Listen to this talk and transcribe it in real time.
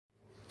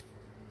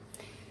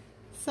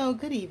So,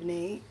 good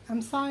evening.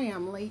 I'm sorry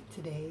I'm late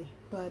today,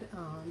 but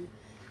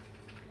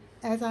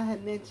as I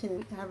had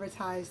mentioned,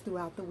 advertised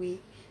throughout the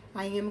week,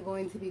 I am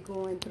going to be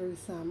going through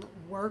some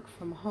work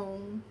from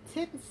home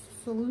tips,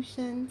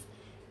 solutions,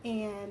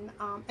 and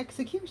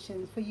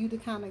executions for you to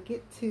kind of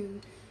get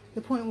to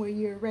the point where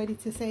you're ready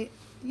to say,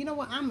 you know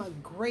what, I'm a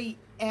great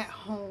at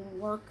home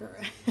worker.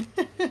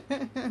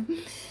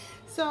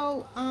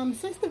 So,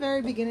 since the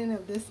very beginning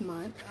of this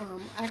month,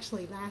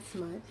 actually last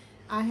month,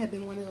 I have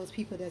been one of those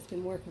people that's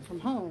been working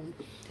from home.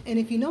 And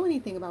if you know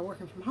anything about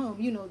working from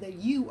home, you know that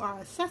you are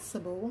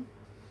accessible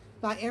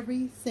by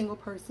every single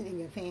person in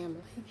your family.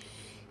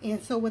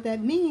 And so what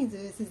that means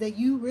is that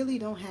you really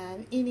don't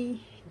have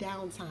any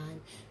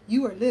downtime.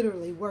 You are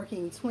literally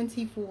working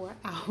 24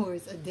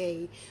 hours a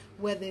day,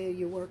 whether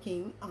you're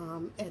working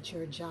at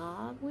your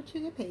job, which you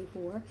get paid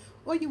for,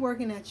 or you're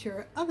working at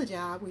your other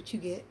job, which you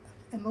get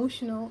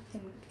emotional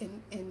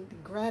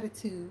and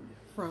gratitude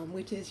from,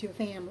 which is your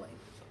family.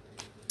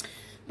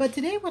 But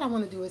today what I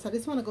want to do is I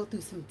just want to go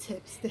through some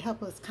tips to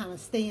help us kind of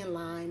stay in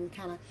line and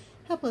kind of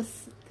help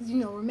us,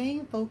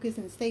 remain focused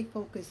and stay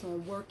focused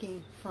on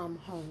working from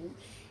home.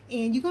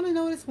 And you're going to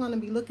notice I'm going to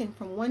be looking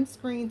from one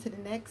screen to the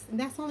next. And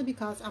that's only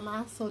because I'm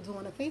also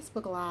doing a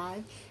Facebook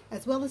Live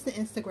as well as the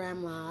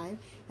Instagram Live.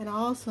 And I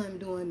also am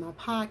doing my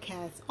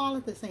podcast all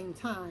at the same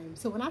time.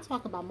 So when I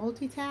talk about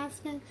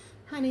multitasking,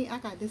 honey, I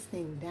got this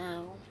thing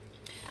down.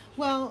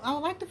 Well, I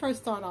would like to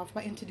first start off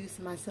by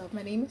introducing myself.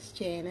 My name is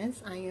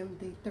Janice. I am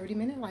the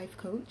 30-minute life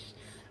coach.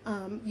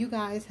 You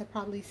guys have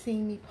probably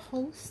seen me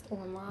post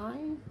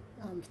online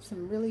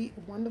some really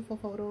wonderful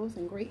photos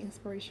and great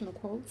inspirational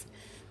quotes.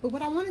 But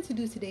what I wanted to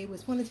do today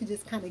was wanted to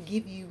just kind of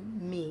give you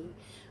me,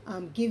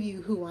 give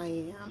you who I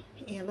am,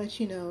 and let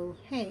you know,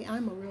 hey,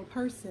 I'm a real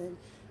person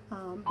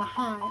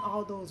behind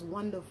all those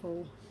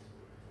wonderful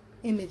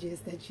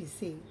images that you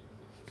see.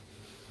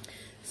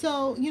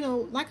 So,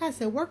 like I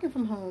said, working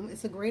from home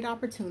is a great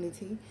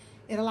opportunity.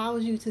 It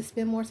allows you to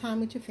spend more time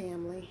with your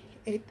family.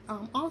 It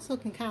also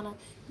can kind of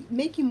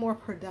make you more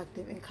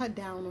productive and cut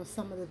down on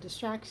some of the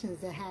distractions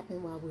that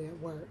happen while we're at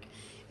work.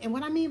 And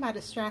what I mean by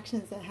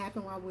distractions that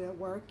happen while we're at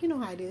work, you know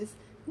how it is.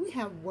 We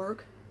have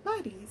work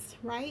buddies,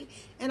 right?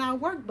 And our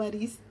work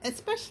buddies,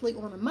 especially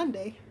on a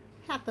Monday,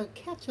 have to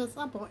catch us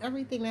up on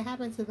everything that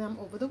happened to them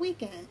over the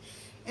weekend.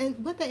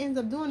 And what that ends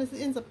up doing is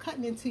it ends up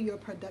cutting into your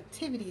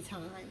productivity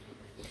time.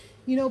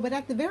 But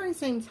at the very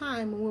same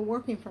time, when we're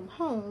working from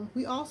home,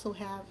 we also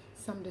have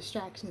some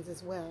distractions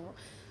as well.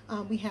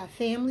 We have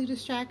family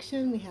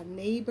distraction, we have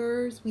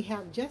neighbors, we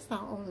have just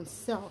our own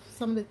self,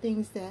 some of the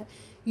things that,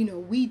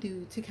 we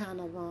do to kind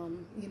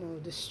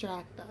of,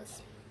 distract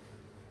us.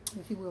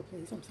 If you will,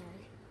 please, I'm sorry.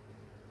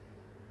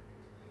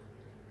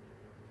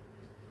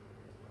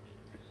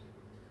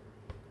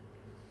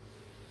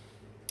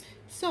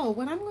 So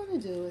what I'm going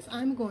to do is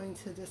I'm going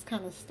to just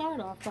kind of start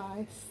off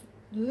by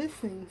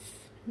listing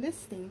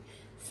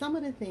some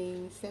of the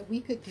things that we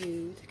could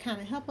do to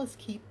kind of help us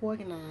keep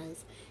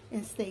organized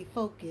and stay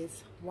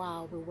focused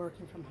while we're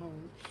working from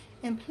home.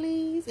 And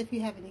please, if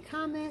you have any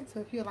comments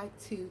or if you'd like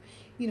to,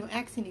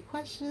 ask any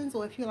questions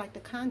or if you'd like to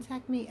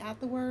contact me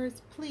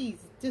afterwards, please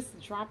just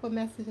drop a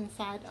message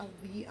inside of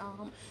the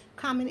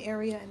comment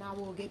area and I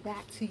will get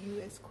back to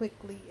you as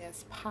quickly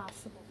as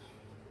possible.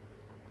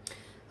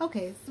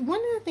 Okay, so one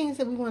of the things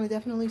that we want to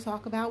definitely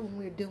talk about when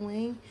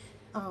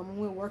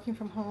we're working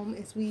from home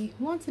is we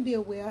want to be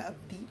aware of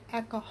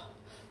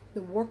the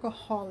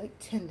workaholic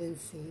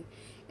tendency.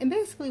 And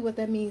basically what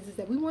that means is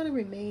that we want to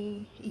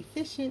remain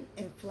efficient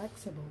and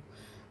flexible.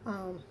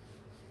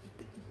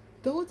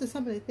 Those are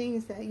some of the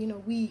things that,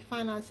 we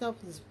find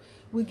ourselves,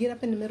 we get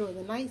up in the middle of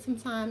the night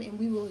sometime and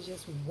we will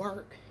just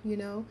work,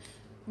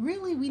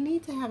 Really, we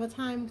need to have a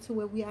time to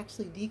where we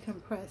actually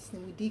decompress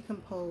and we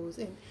decompose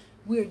and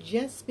we're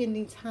just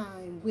spending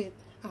time with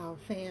our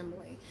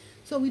family.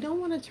 So we don't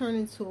want to turn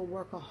into a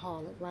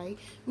workaholic, right?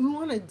 We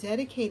want a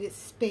dedicated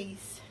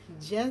space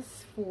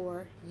just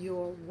for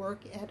your work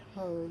at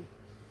home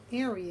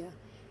area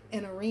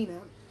and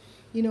arena.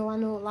 I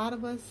know a lot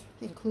of us,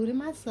 including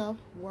myself,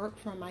 work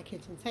from my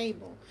kitchen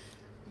table.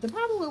 The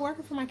problem with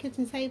working from my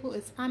kitchen table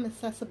is I'm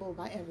accessible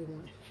by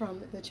everyone,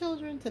 from the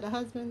children to the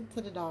husband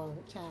to the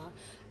dog child.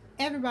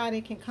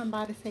 Everybody can come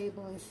by the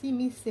table and see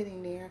me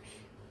sitting there.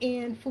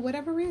 And for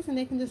whatever reason,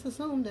 they can just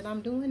assume that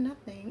I'm doing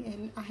nothing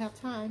and I have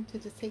time to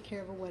just take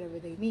care of whatever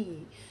they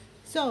need.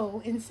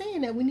 So in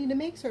saying that, we need to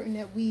make certain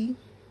that we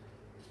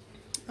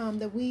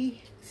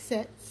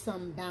set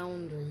some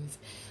boundaries.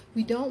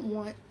 We don't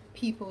want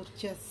people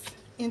just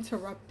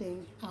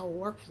interrupting our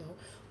workflow.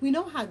 We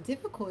know how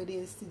difficult it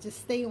is to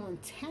just stay on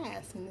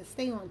task and to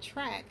stay on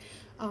track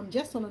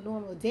just on a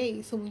normal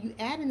day. So when you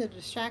add in the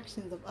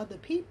distractions of other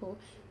people,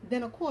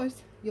 then of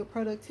course your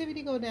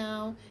productivity go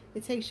down.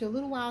 It takes you a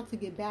little while to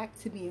get back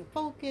to being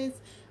focused.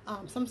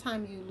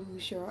 Sometimes you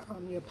lose your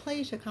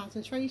place, your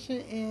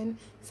concentration, and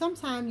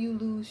sometimes you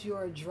lose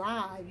your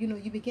drive.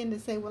 You begin to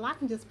say, well, I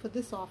can just put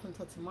this off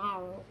until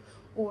tomorrow,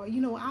 or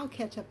I'll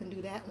catch up and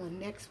do that one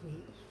next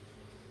week.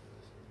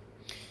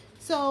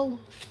 So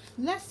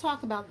let's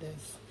talk about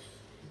this.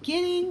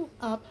 Getting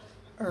up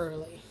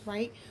early,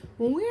 right?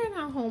 When we're in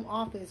our home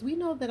office, we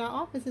know that our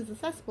office is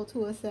accessible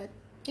to us at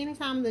any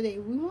time of the day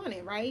we want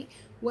it, right?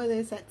 Whether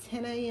it's at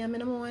 10 a.m. in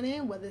the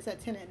morning, whether it's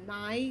at 10 at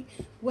night,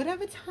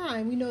 whatever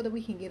time, we know that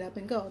we can get up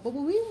and go. But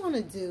what we want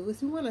to do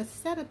is we want to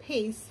set a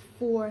pace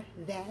for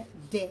that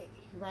day,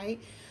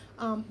 right?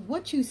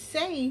 What you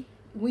say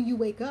when you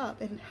wake up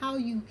and how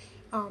you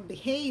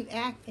behave,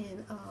 act,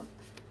 and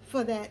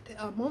for that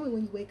moment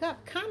when you wake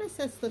up kind of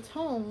sets the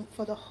tone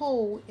for the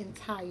whole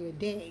entire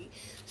day.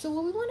 So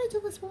what we want to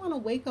do is we want to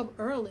wake up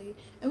early,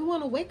 and we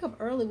want to wake up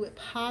early with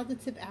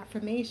positive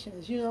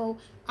affirmations. You know,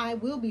 I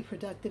will be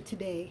productive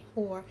today,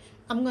 or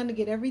I'm going to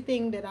get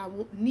everything that I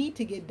need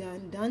to get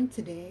done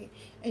today.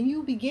 And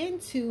you begin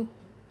to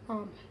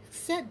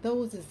set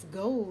those as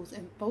goals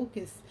and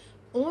focus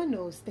on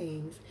those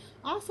things.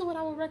 Also, what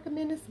I would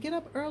recommend is get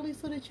up early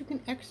so that you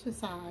can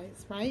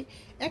exercise, right?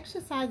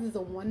 Exercise is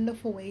a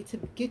wonderful way to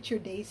get your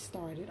day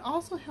started.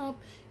 Also help,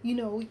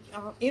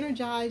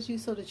 energize you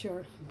so that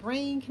your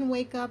brain can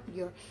wake up,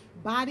 your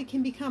body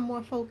can become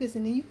more focused,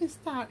 and then you can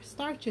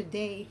start your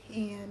day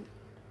and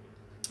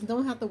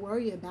don't have to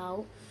worry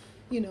about,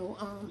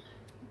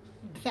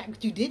 the fact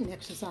that you didn't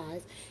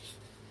exercise.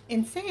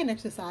 And saying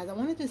exercise, I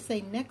wanted to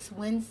say next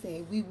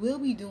Wednesday we will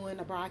be doing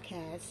a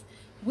broadcast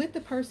with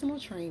the personal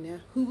trainer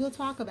who will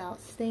talk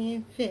about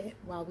staying fit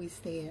while we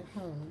stay at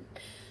home.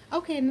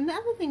 Okay, and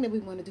another thing that we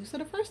want to do, so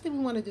the first thing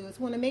we want to do is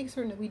we want to make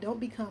certain that we don't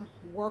become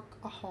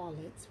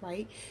workaholics,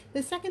 right?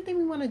 The second thing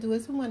we want to do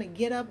is we want to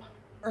get up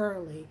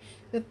early.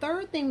 The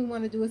third thing we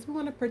want to do is we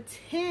want to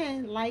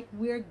pretend like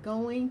we're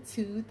going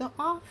to the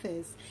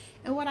office.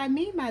 And what I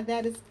mean by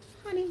that is,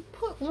 honey,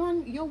 put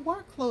on your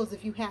work clothes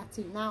if you have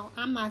to. Now,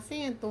 I'm not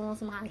saying throw on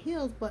some high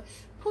heels, but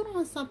put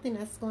on something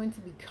that's going to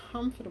be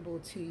comfortable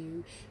to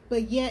you,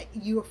 but yet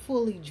you're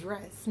fully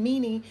dressed,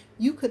 meaning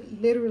you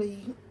could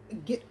literally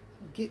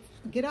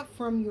get up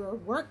from your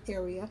work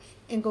area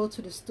and go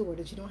to the store,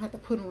 that you don't have to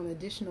put on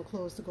additional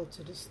clothes to go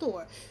to the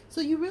store.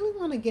 So you really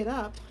want to get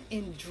up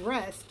and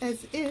dress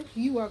as if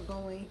you are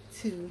going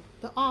to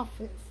the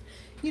office.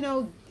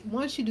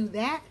 Once you do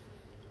that,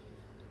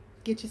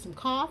 get you some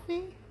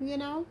coffee,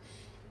 and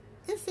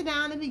sit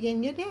down and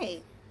begin your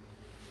day.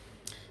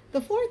 The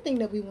fourth thing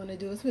that we want to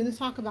do is we're going to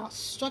talk about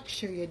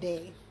structure your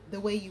day the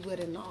way you would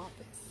in the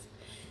office.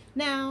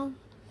 Now,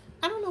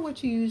 I don't know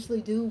what you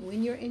usually do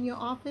when you're in your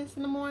office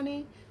in the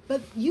morning, but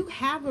you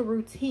have a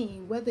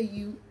routine, whether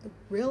you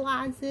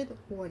realize it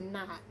or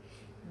not.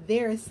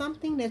 There is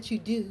something that you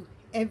do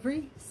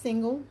every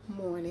single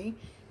morning.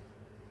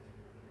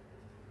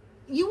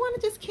 You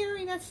want to just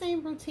carry that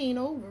same routine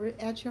over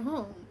at your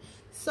home.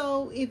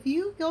 So if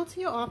you go to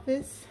your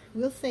office,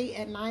 we'll say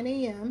at 9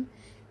 a.m.,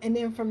 and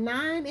then from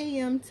 9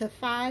 a.m. to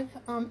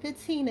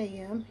 5:15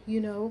 a.m.,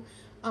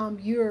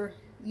 you're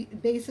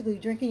basically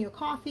drinking your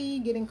coffee,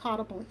 getting caught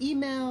up on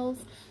emails,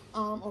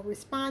 or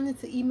responding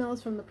to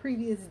emails from the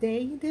previous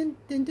day, then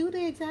do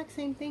the exact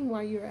same thing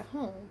while you're at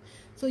home.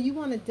 So you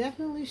want to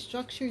definitely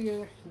structure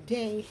your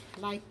day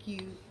like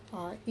you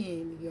are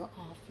in your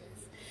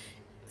office.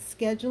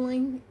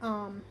 Scheduling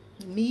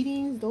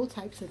meetings, those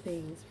types of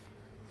things.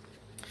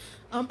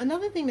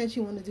 Another thing that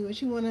you want to do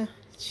is you want to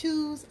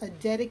choose a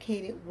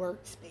dedicated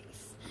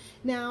workspace.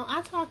 Now,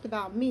 I talked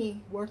about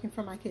me working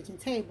from my kitchen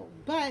table,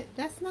 but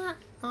that's not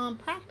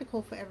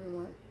practical for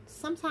everyone.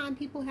 Sometimes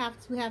people have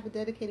to have a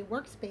dedicated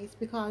workspace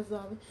because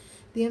of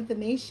the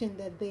information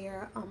that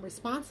they're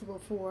responsible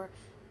for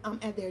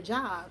at their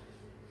job.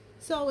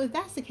 So if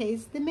that's the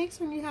case, then make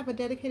sure you have a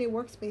dedicated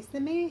workspace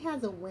that maybe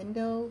has a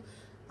window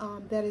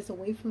that is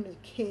away from the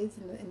kids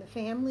and the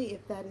family,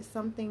 if that is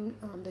something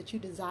that you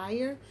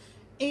desire.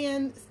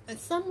 And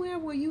somewhere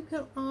where you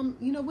can,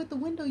 with the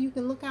window, you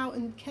can look out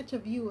and catch a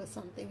view or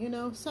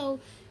something, So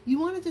you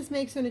want to just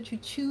make sure that you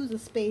choose a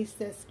space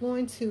that's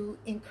going to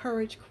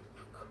encourage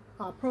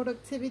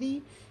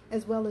productivity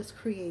as well as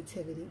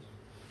creativity.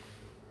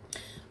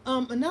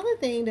 Another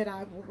thing that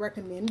I would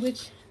recommend,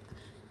 which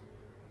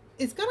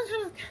is going to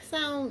kind of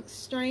sound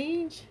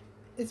strange,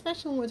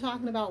 especially when we're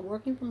talking about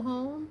working from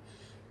home,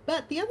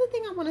 but the other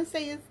thing I want to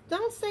say is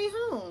don't stay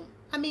home.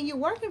 I mean, you're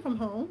working from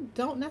home.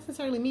 Don't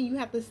necessarily mean you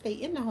have to stay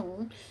in the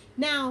home.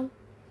 Now,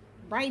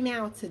 right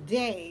now,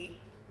 today,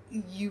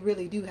 you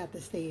really do have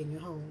to stay in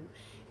your home.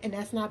 And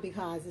that's not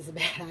because it's a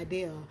bad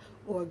idea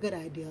or a good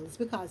idea. It's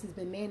because it's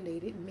been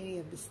mandated in many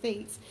of the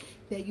states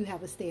that you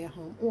have a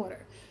stay-at-home order.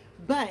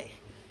 But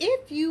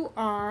if you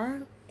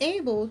are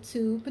able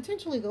to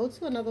potentially go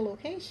to another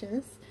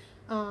locations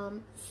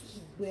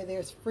where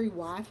there's free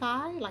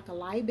Wi-Fi, like a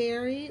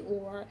library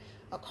or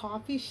a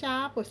coffee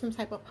shop or some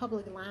type of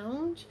public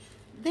lounge,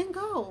 then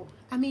go.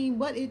 I mean,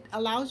 what it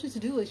allows you to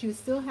do is you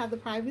still have the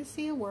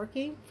privacy of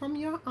working from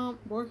your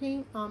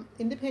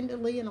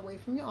independently and away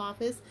from your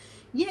office,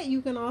 yet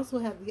you can also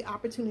have the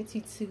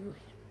opportunity to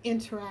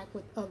interact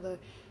with other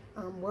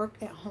work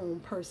at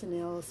home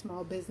personnel,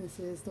 small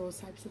businesses, those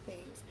types of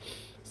things.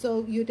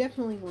 So you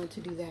definitely want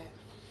to do that.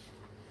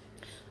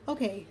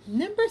 Okay,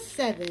 number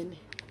 7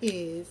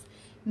 is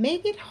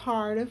make it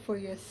harder for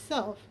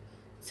yourself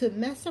to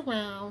mess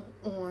around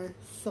on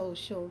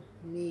social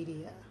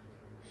media.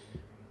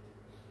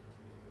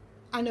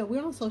 I know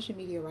we're on social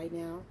media right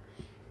now,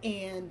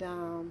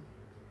 and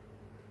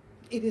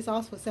it is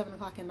also 7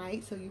 o'clock at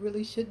night, so you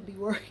really shouldn't be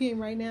working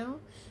right now.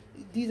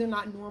 These are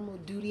not normal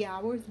duty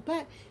hours,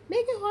 but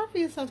make it hard for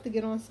yourself to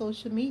get on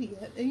social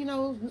media.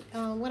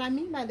 And what I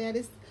mean by that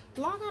is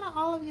log out of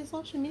all of your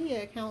social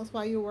media accounts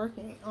while you're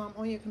working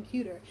on your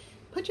computer.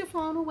 Put your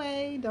phone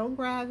away. Don't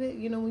grab it.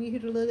 When you hear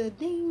the little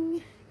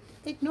ding,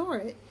 ignore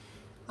it.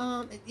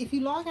 If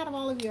you log out of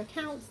all of your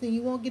accounts, then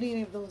you won't get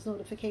any of those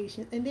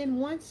notifications. And then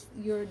once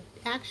your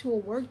actual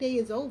work day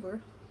is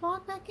over,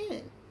 log back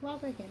in. It'll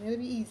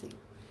be easy.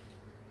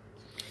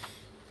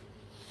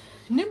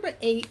 Number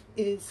 8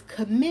 is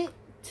commit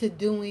to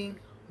doing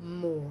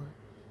more.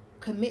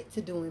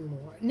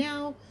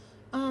 Now,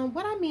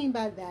 what I mean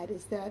by that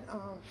is that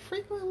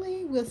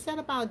frequently we'll set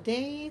up our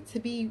day to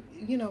be,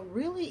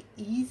 really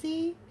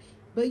easy,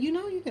 but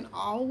you can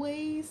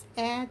always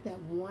add that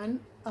one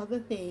other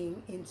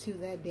thing into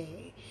that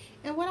day.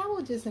 And what I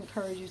will just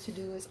encourage you to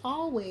do is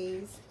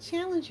always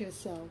challenge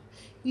yourself.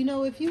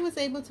 If you was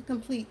able to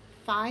complete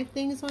 5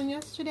 things on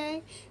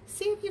yesterday,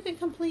 see if you can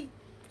complete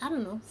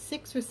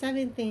 6 or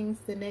 7 things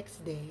the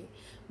next day.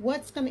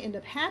 What's going to end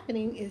up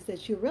happening is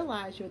that you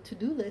realize your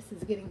to-do list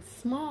is getting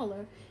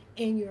smaller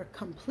and your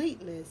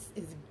complete list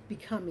is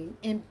becoming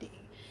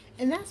empty.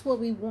 And that's what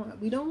we want.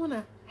 We don't want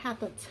to have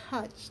to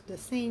touch the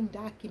same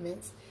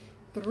documents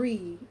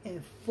 3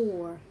 and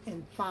 4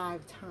 and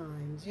 5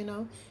 times.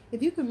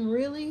 If you can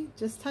really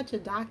just touch a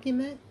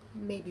document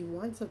maybe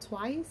once or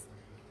twice,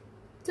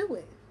 do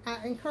it.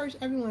 I encourage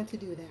everyone to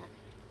do that.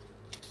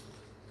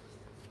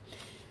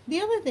 The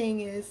other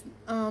thing is,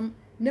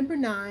 number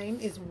 9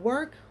 is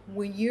work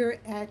when you're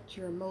at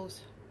your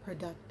most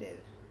productive,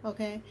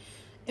 okay?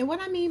 And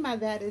what I mean by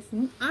that is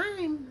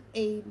I'm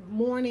a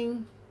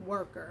morning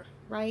worker,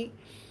 right?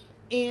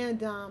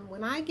 And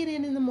when I get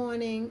in the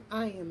morning,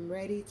 I am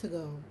ready to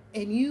go.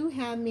 And you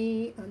have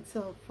me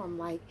until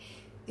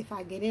if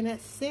I get in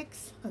at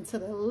 6,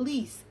 until at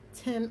least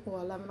 10 or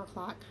 11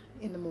 o'clock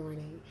in the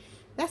morning.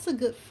 That's a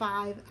good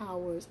 5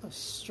 hours of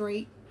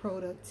straight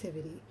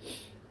productivity.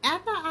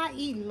 After I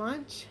eat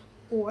lunch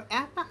or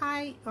after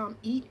I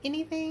eat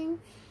anything,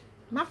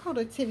 my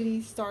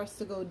productivity starts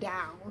to go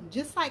down,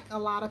 just like a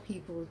lot of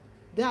people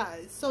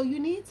does. So you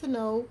need to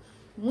know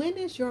when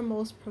is your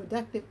most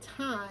productive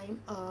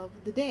time of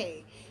the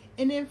day.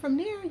 And then from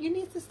there, you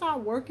need to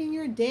start working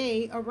your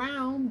day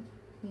around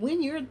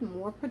when you're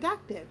more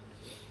productive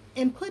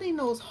and putting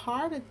those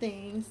harder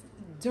things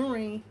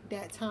during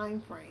that time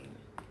frame.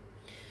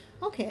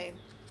 Okay.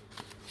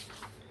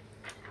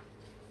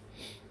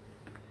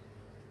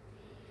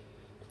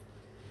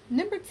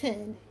 Number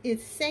 10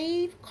 is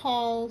save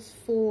calls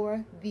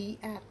for the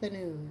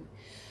afternoon.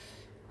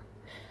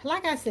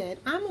 Like I said,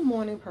 I'm a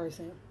morning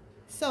person,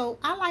 so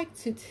I like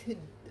to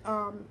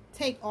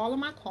take all of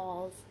my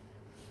calls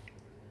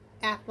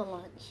after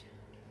lunch.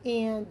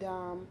 And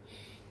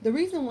the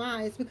reason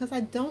why is because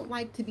I don't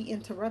like to be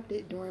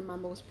interrupted during my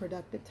most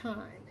productive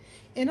time.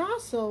 And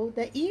also,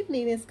 the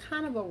evening is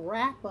kind of a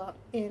wrap-up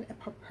and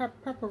a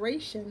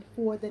preparation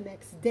for the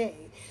next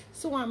day.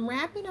 So I'm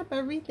wrapping up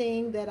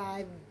everything that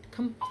I've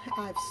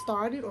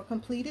started or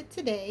completed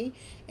today,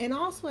 and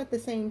also at the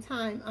same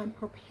time I'm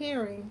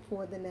preparing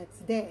for the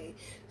next day.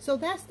 So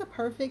that's the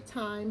perfect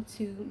time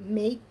to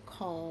make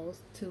calls,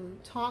 to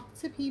talk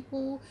to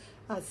people,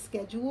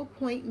 schedule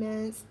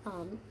appointments,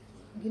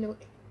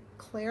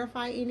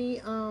 clarify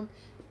any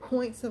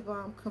points of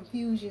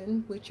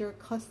confusion with your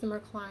customer,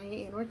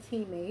 client, and or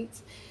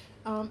teammates.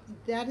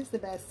 That is the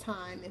best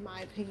time, in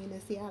my opinion,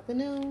 is the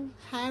afternoon.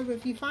 However,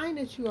 if you find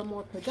that you are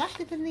more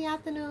productive in the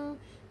afternoon,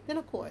 then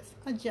of course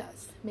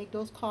adjust. Make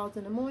those calls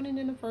in the morning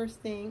in the first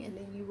thing, and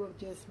then you will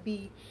just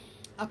be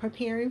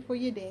preparing for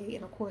your day,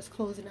 and of course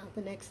closing out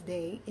the next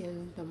day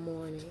in the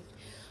morning.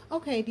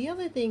 Okay, the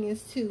other thing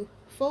is to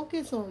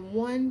focus on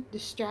one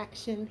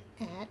distraction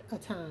at a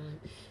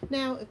time.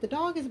 Now, if the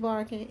dog is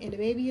barking and the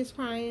baby is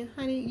crying,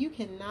 honey, you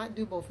cannot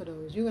do both of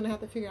those. You're going to have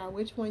to figure out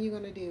which one you're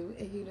going to do,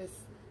 and you're just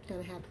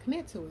going to have to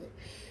commit to it.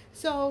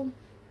 So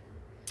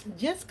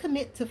just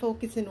commit to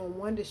focusing on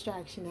one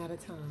distraction at a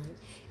time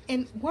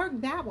and work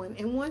that one.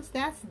 And once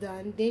that's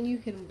done, then you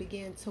can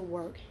begin to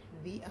work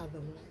the other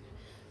one.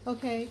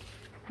 Okay,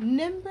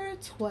 number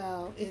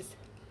 12 is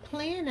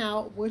plan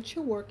out what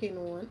you're working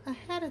on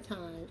ahead of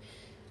time.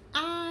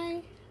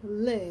 I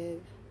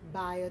live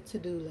by a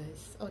to-do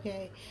list,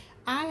 okay?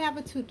 I have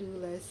a to-do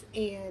list,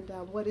 and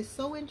what is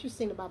so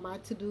interesting about my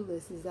to-do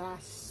list is that I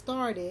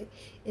started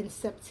in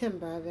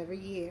September of every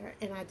year,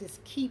 and I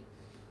just keep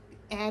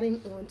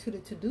adding on to the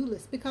to-do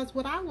list, because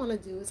what I want to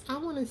do is I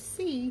want to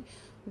see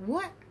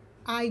what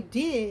I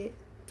did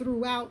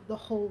throughout the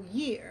whole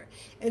year.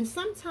 And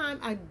sometimes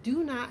I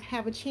do not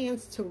have a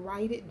chance to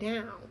write it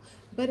down.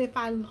 But if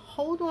I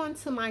hold on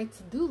to my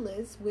to-do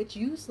list, which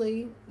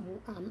usually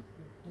I'm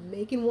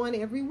making one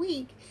every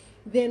week,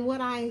 then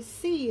what I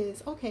see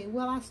is, okay,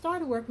 well, I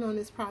started working on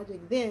this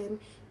project then.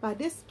 By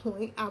this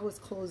point, I was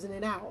closing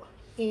it out.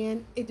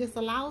 And it just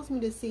allows me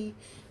to see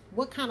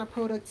what kind of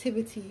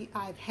productivity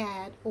I've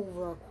had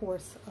over a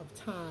course of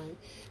time.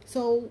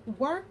 So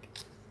work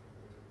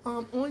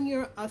on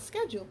your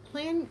schedule.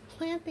 Plan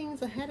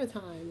things ahead of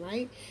time,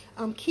 right?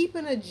 Keep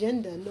an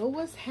agenda. Know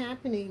what's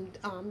happening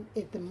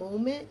at the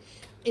moment,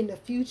 in the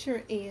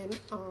future, and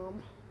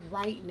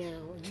right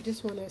now. You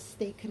just want to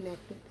stay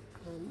connected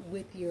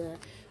with your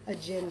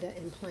agenda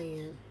and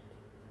plan.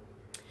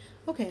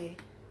 Okay.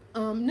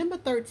 Number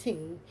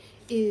 13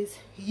 is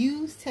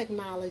use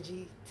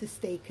technology to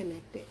stay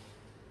connected.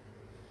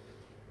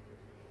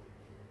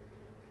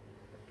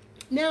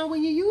 Now,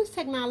 when you use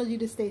technology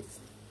to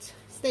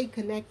stay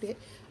connected,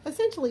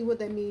 essentially what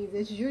that means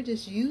is you're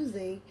just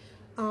using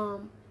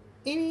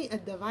any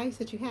device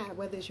that you have,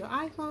 whether it's your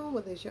iPhone,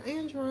 whether it's your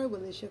Android,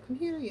 whether it's your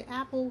computer, your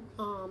Apple,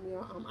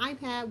 your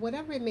iPad,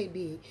 whatever it may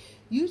be.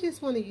 You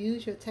just want to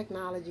use your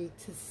technology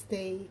to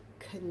stay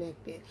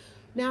connected.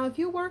 Now, if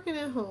you're working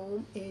at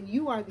home and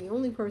you are the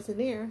only person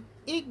there,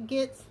 it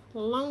gets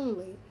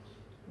lonely.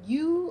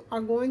 You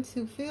are going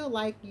to feel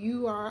like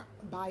you are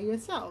by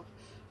yourself.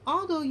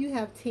 Although you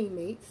have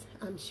teammates,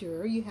 I'm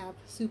sure, you have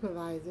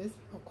supervisors,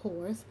 of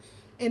course,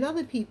 and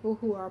other people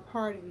who are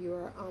part of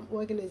your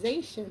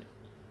organization,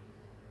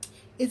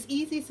 it's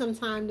easy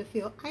sometimes to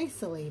feel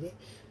isolated.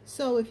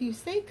 So if you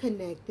stay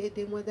connected,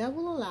 then what that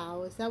will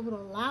allow is that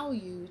will allow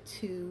you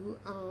to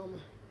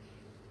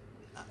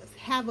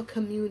have a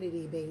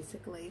community,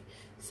 basically.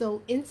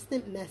 So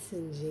instant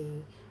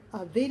messaging,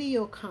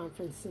 video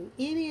conferencing,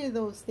 any of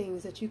those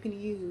things that you can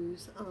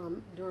use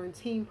during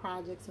team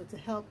projects or to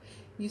help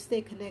you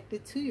stay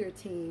connected to your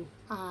team,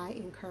 I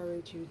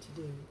encourage you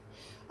to do.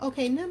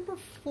 Okay, number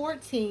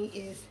 14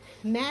 is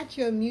match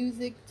your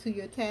music to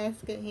your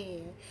task at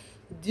hand.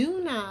 Do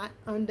not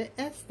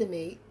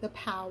underestimate the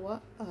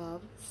power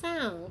of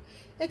sound,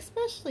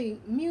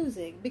 especially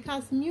music,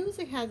 because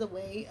music has a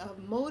way of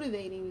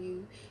motivating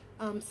you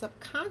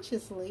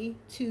subconsciously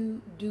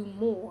to do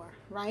more,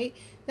 right?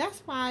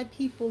 That's why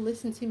people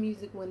listen to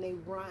music when they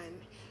run.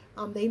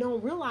 They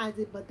don't realize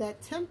it, but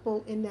that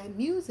tempo in that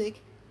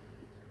music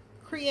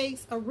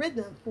creates a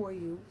rhythm for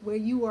you where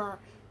you are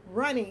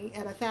running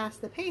at a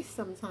faster pace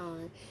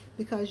sometimes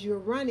because you're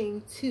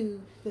running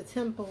to the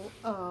tempo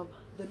of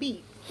the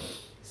beat.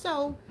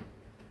 So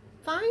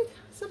find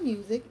some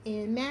music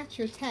and match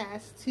your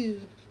task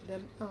to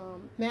the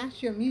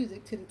match your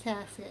music to the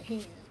task at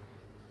hand.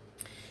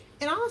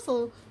 And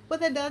also, what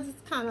that does is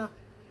kind of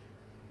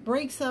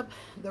breaks up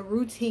the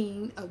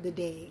routine of the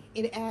day.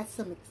 It adds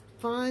some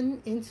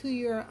fun into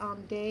your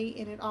day,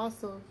 and it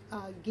also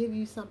gives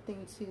you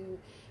something to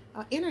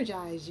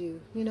energize you.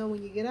 You know,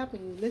 when you get up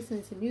and you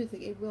listen to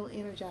music, it will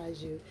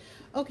energize you.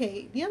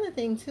 Okay, the other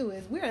thing too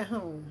is we're at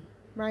home,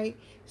 right?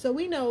 So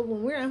we know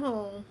when we're at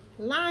home,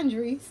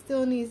 laundry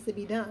still needs to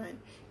be done.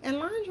 And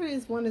laundry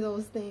is one of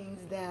those things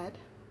that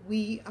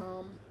we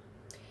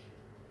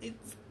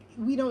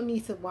don't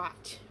need to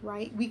watch,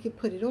 right? We could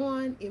put it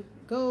on, it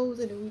goes,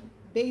 and then we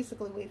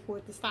basically wait for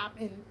it to stop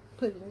and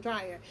put it in the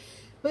dryer.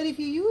 But if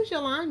you use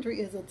your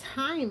laundry as a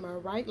timer,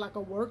 right, like a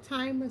work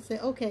timer, say,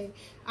 okay,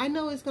 I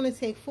know it's going to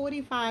take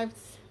 45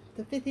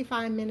 to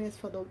 55 minutes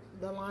for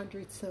the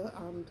laundry to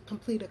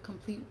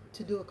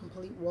do a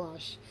complete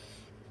wash.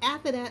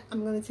 After that,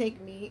 I'm going to take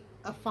me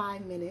a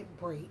 5-minute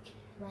break,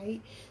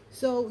 right?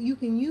 So you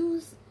can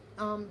use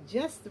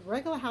just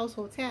regular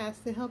household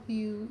tasks to help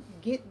you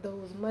get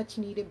those much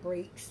needed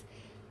breaks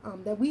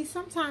that we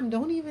sometimes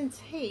don't even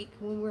take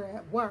when we're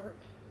at work.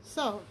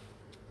 So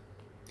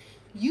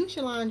use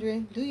your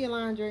laundry, do your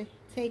laundry,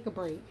 take a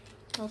break,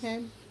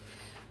 okay?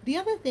 The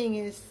other thing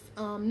is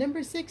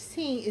number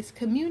 16 is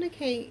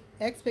communicate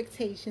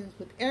expectations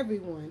with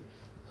everyone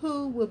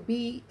who will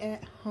be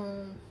at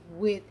home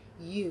with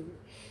you.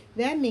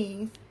 That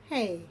means,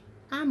 hey,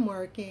 I'm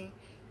working,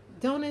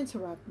 don't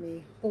interrupt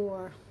me.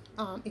 Or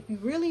if you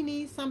really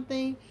need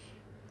something,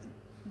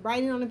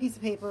 write it on a piece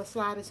of paper,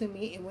 slide it to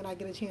me, and when I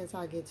get a chance,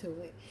 I'll get to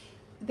it.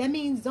 That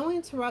means don't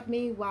interrupt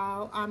me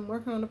while I'm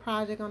working on a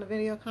project, on a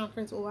video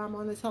conference, or I'm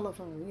on the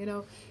telephone. You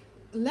know,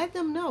 let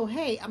them know,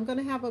 hey, I'm going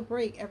to have a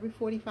break every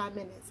 45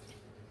 minutes.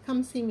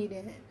 Come see me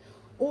then.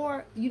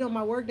 Or, you know,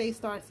 my work day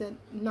starts at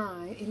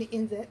 9 and it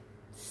ends at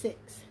 6.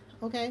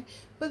 Okay?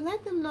 But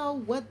let them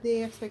know what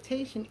their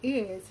expectation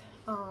is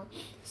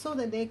so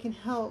that they can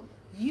help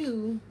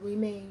you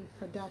remain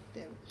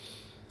productive.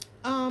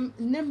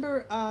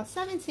 Number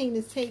 17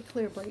 is take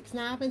clear breaks.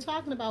 Now, I've been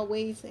talking about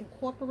ways to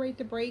incorporate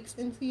the breaks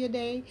into your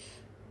day,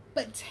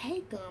 but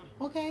take them,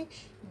 okay?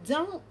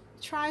 Don't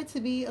try to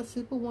be a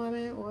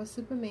superwoman or a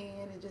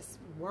superman and just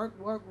work.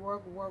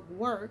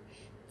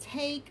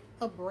 Take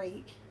a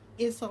break.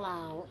 It's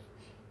allowed.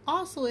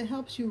 Also, it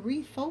helps you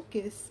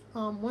refocus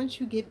once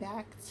you get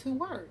back to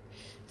work.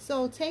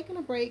 So taking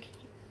a break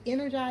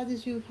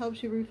energizes you,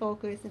 helps you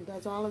refocus, and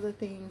does all of the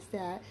things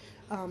that,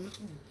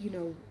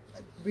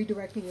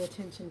 redirecting your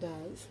attention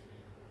does.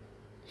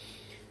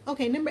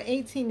 Okay, number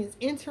 18 is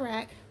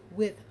interact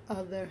with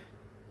other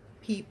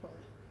people.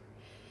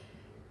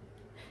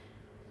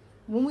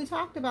 When we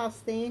talked about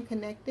staying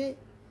connected,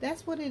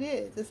 That's what it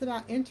is. It's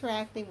about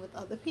interacting with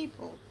other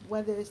people,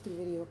 whether it's through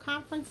video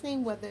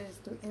conferencing, whether it's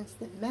through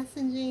instant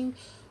messaging,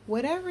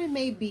 whatever it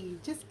may be.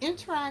 Just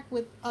interact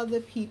with other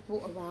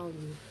people around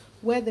you,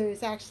 whether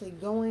it's actually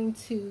going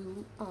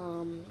to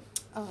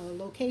a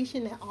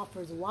location that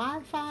offers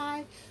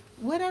Wi-Fi,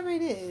 whatever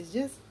it is.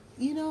 Just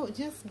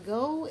just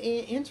go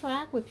and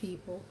interact with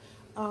people,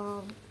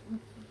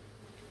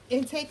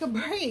 and take a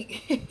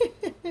break.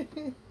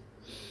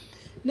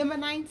 Number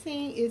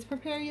 19 is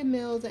prepare your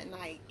meals at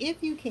night.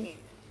 If you can,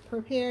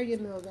 prepare your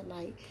meals at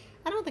night.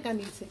 I don't think I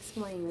need to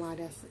explain why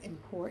that's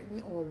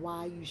important or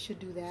why you should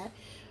do that.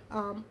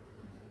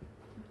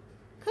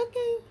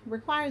 Cooking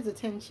requires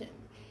attention.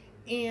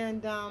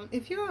 And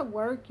if you're at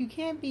work, you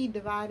can't be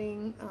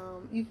dividing,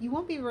 you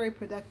won't be very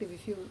productive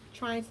if you're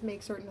trying to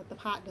make certain that the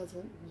pot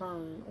doesn't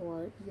burn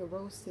or your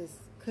roast is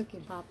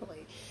cooking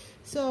properly.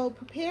 So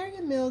prepare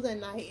your meals at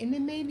night, and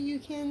then maybe you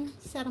can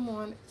set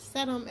them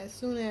as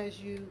soon as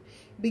you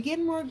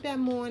begin work that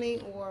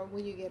morning or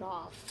when you get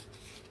off.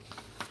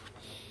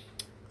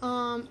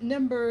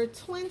 Number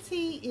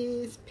 20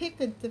 is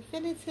pick a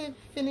definitive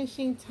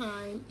finishing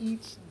time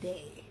each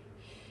day.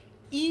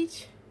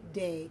 Each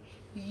day.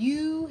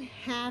 You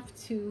have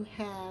to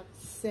have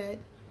set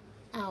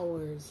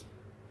hours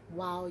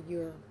while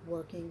you're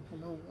working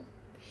from home.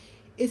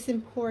 It's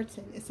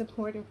important. It's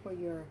important for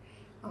your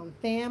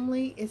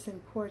family. It's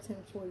important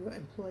for your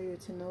employer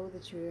to know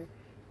that you're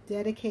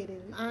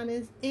dedicated and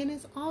honest. And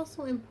it's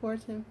also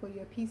important for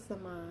your peace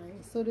of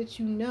mind so that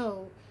you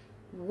know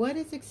what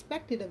is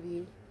expected of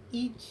you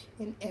each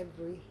and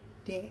every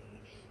day.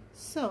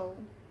 So,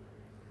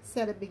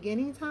 set a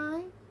beginning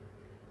time,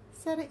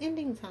 set an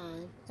ending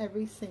time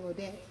every single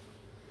day.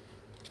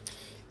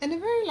 And the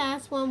very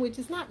last one, which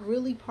is not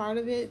really part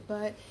of it,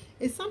 but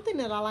it's something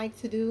that I like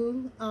to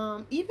do.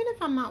 Even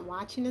if I'm not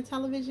watching the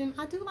television,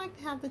 I do like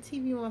to have the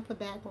TV on for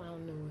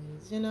background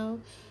noise,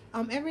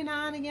 Every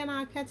now and again,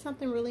 I catch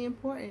something really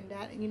important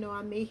that,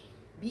 I may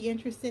be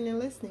interested in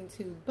listening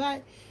to.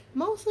 But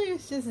mostly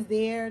it's just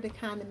there to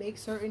kind of make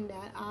certain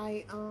that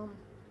I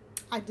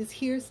just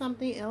hear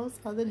something else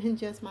other than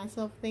just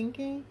myself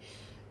thinking.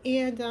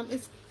 And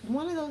it's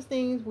one of those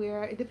things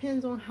where it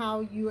depends on how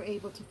you are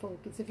able to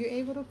focus. If you're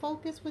able to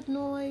focus with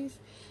noise,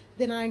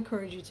 then I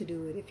encourage you to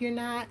do it. If you're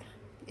not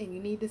and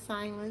you need the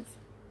silence,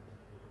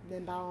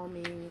 then by all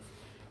means,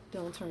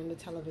 don't turn the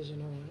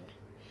television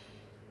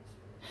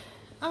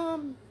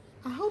on.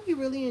 I hope you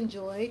really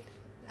enjoyed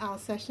our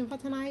session for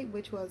tonight,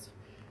 which was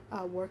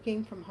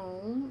working from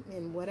home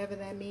and whatever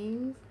that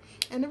means.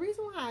 And the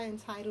reason why I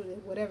entitled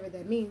it Whatever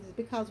That Means is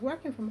because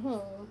working from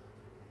home,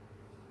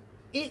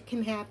 it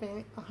can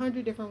happen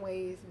 100 different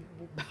ways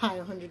by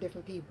 100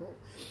 different people.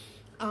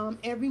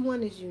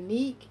 Everyone is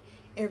unique.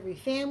 Every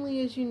family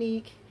is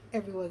unique.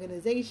 Every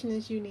organization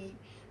is unique.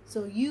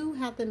 So you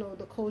have to know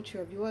the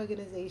culture of your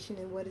organization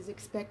and what is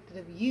expected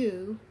of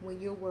you when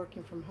you're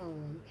working from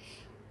home.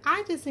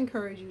 I just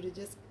encourage you to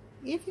just,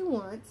 if you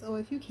want or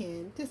if you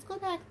can, just go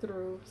back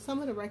through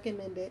some of the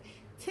recommended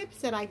tips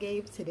that I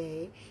gave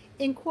today.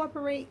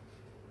 Incorporate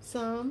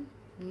some,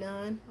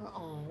 none, or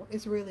all.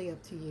 It's really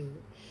up to you.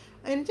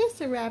 And just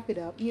to wrap it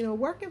up,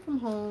 working from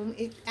home,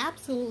 it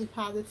absolutely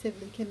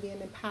positively can be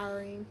an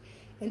empowering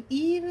and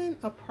even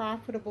a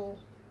profitable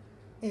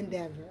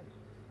endeavor,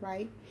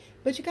 right?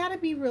 But you got to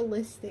be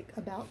realistic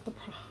about the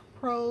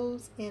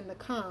pros and the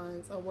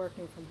cons of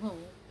working from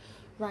home,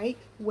 right?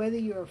 Whether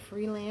you're a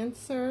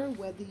freelancer,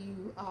 whether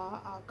you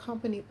are a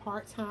company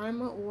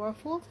part-timer or a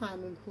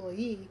full-time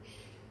employee,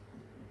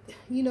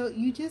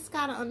 you just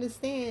got to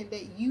understand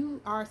that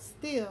you are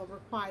still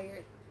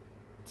required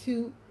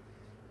to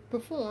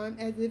perform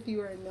as if you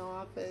were in the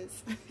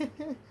office.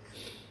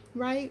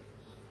 Right?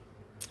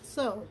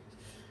 So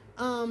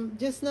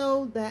just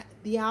know that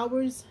the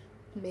hours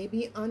may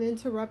be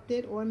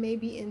uninterrupted or may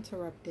be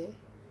interrupted.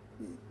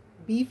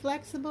 Be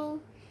flexible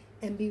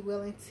and be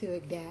willing to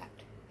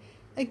adapt.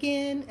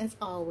 Again, as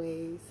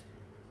always,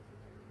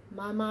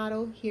 my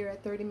motto here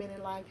at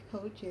 30-Minute Life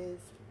Coach is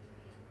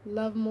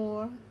love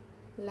more,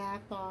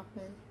 laugh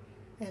often,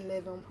 and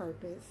live on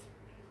purpose.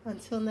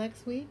 Until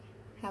next week,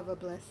 have a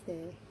blessed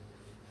day.